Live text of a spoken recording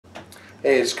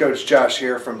Hey, it's Coach Josh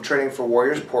here from Training for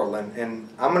Warriors Portland, and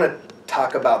I'm going to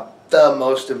talk about the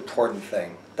most important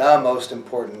thing, the most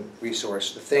important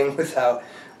resource, the thing without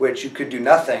which you could do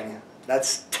nothing.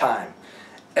 That's time.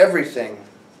 Everything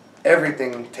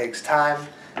takes time,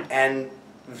 and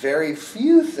very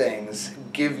few things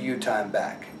give you time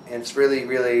back. And it's really,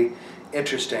 really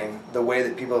interesting the way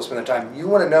that people spend their time. You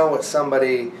want to know what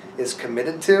somebody is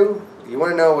committed to? You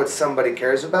want to know what somebody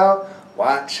cares about?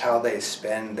 Watch how they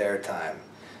spend their time.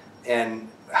 And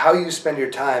how you spend your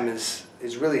time is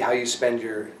really how you spend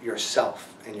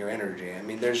yourself and your energy. I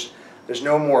mean, there's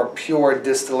no more pure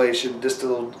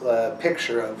distilled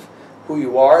picture of who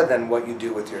you are than what you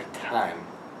do with your time.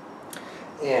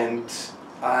 And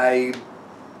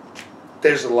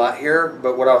there's a lot here,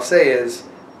 but what I'll say is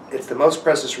it's the most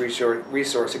precious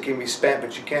resource. It can be spent,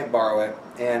 but you can't borrow it.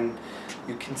 And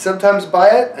you can sometimes buy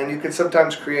it, and you can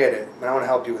sometimes create it. And I want to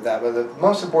help you with that. But the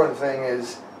most important thing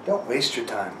is don't waste your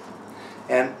time.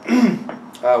 And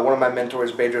one of my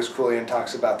mentors, Bedros Keuilian,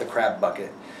 talks about the crab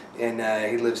bucket. And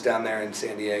he lives down there in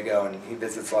San Diego, and he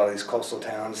visits a lot of these coastal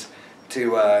towns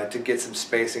to get some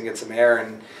space and get some air.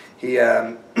 And he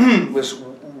was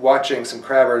watching some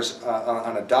crabbers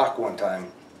on a dock one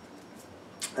time.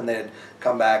 And they had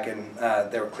come back and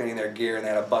they were cleaning their gear, and they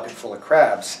had a bucket full of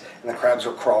crabs, and the crabs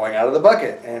were crawling out of the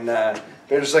bucket. And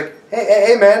they're just like,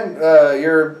 hey man,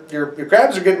 your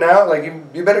crabs are getting out. Like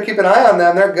you better keep an eye on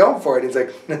them. They're going for it. He's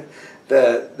like,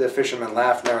 the fishermen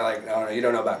laughed, and they were like, no, you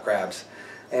don't know about crabs.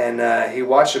 And he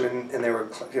watched them, and they were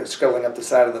scuttling up the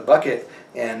side of the bucket.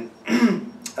 And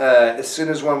as soon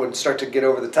as one would start to get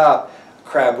over the top,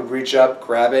 crab would reach up,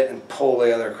 grab it, and pull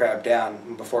the other crab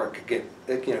down before it could get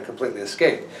completely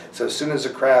escape. So as soon as a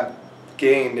crab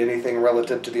gained anything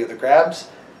relative to the other crabs,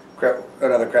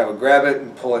 another crab would grab it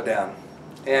and pull it down.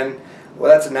 And well,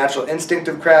 that's a natural instinct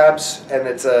of crabs, and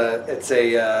it's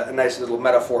a nice little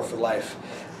metaphor for life.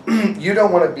 You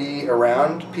don't want to be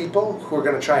around people who are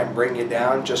going to try and bring you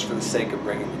down just for the sake of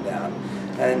bringing you down.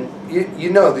 And you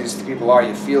know these people are.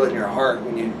 You feel it in your heart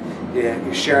when you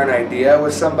share an idea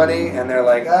with somebody, and they're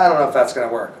like, I don't know if that's going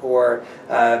to work. Or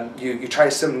you try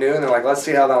something new, and they're like, let's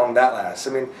see how long that lasts.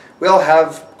 I mean, we all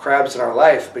have crabs in our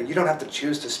life, but you don't have to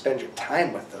choose to spend your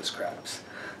time with those crabs.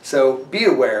 So be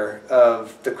aware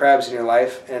of the crabs in your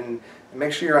life, and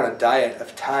make sure you're on a diet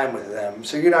of time with them,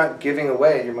 so you're not giving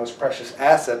away your most precious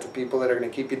asset to people that are going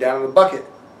to keep you down in the bucket.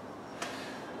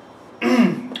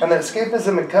 And then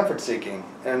escapism and comfort seeking,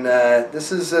 and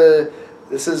this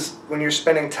is when you're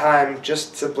spending time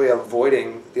just simply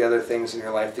avoiding the other things in your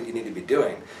life that you need to be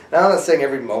doing. Now, I'm not saying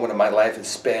every moment of my life is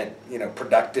spent,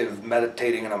 productive,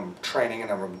 meditating, and I'm training, and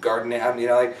I'm gardening.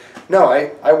 No,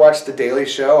 I watch The Daily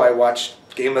Show. I watch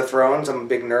Game of Thrones. I'm a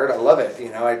big nerd. I love it.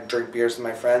 I drink beers with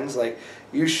my friends. Like,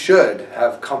 you should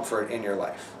have comfort in your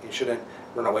life. You shouldn't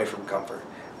run away from comfort.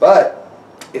 But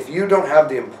if you don't have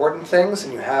the important things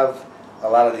and you have a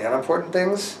lot of the unimportant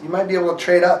things, you might be able to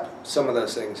trade up some of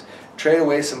those things. Trade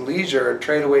away some leisure,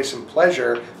 trade away some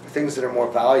pleasure for things that are more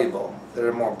valuable, that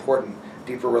are more important.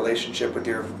 Deeper relationship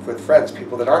with friends,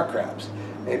 people that aren't crabs.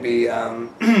 Maybe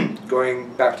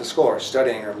going back to school or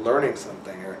studying or learning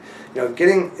something, or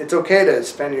it's okay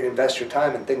to invest your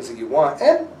time in things that you want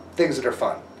and things that are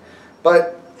fun.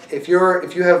 But if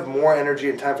you have more energy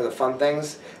and time for the fun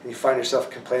things, and you find yourself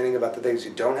complaining about the things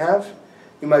you don't have,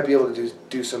 you might be able to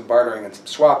do some bartering and some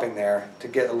swapping there to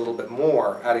get a little bit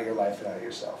more out of your life and out of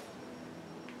yourself.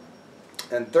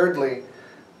 And thirdly,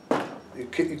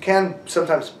 you can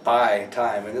sometimes buy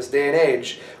time. In this day and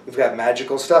age, we've got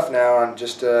magical stuff now on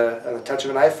just on the touch of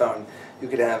an iPhone. You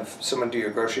could have someone do your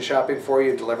grocery shopping for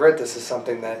you, deliver it. This is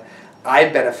something that I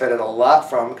benefited a lot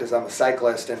from because I'm a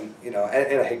cyclist, and and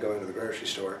I hate going to the grocery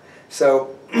store.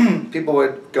 So people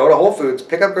would go to Whole Foods,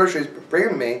 pick up groceries, bring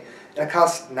them to me, and it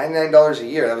cost $99 a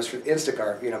year. That was for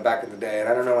Instacart, back in the day, and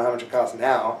I don't know how much it costs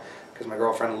now because my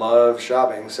girlfriend loves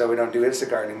shopping, so we don't do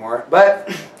Instacart anymore. But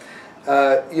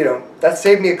that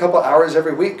saved me a couple hours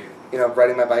every week.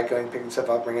 Riding my bike, going, picking stuff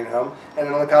up, bringing it home, and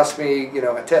it only cost me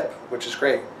a tip, which is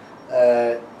great.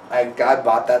 God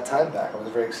bought that time back. I was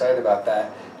very excited about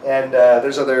that. And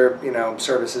there's other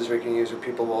services we can use where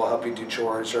people will help you do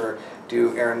chores or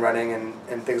do errand running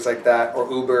and things like that. Or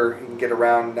Uber, you can get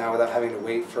around now without having to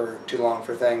wait for too long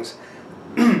for things.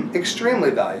 Extremely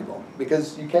valuable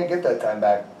because you can't get that time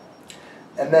back.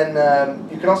 And then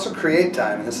you can also create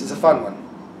time, and this is a fun one.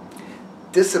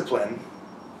 Discipline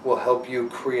will help you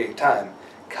create time.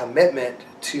 Commitment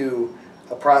to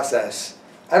a process.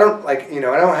 I don't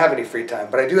have any free time,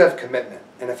 but I do have commitment.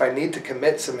 And if I need to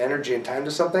commit some energy and time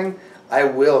to something, I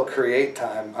will create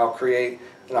time. I'll create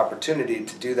an opportunity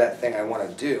to do that thing I want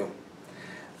to do.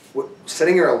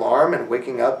 Setting your alarm and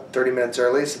waking up 30 minutes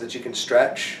early so that you can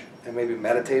stretch and maybe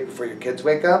meditate before your kids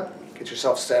wake up, get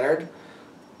yourself centered,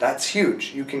 that's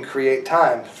huge. You can create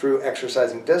time through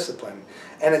exercising discipline.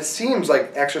 And it seems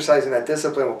like exercising that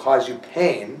discipline will cause you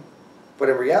pain, but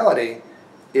in reality,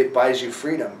 it buys you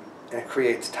freedom and it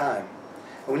creates time.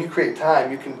 And when you create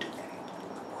time, you can do anything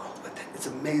in the world with it. It's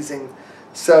amazing.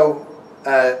 So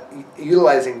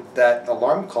utilizing that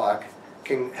alarm clock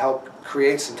can help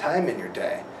create some time in your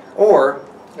day. Or,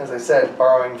 as I said,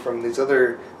 borrowing from these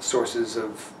other sources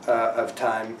of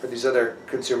time, or these other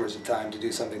consumers of time to do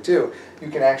something too, you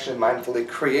can actually mindfully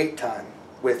create time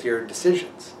with your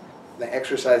decisions.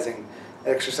 Exercising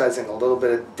a little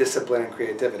bit of discipline and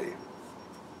creativity.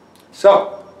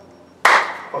 So,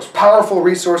 most powerful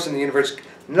resource in the universe.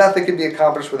 Nothing can be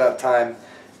accomplished without time.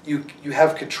 You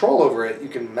have control over it. You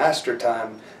can master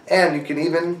time, and you can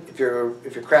even, if you're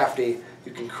crafty,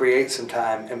 you can create some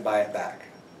time and buy it back.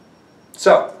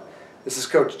 So, this is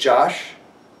Coach Josh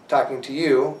talking to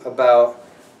you about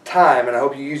time, and I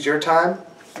hope you use your time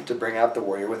to bring out the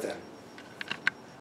warrior within.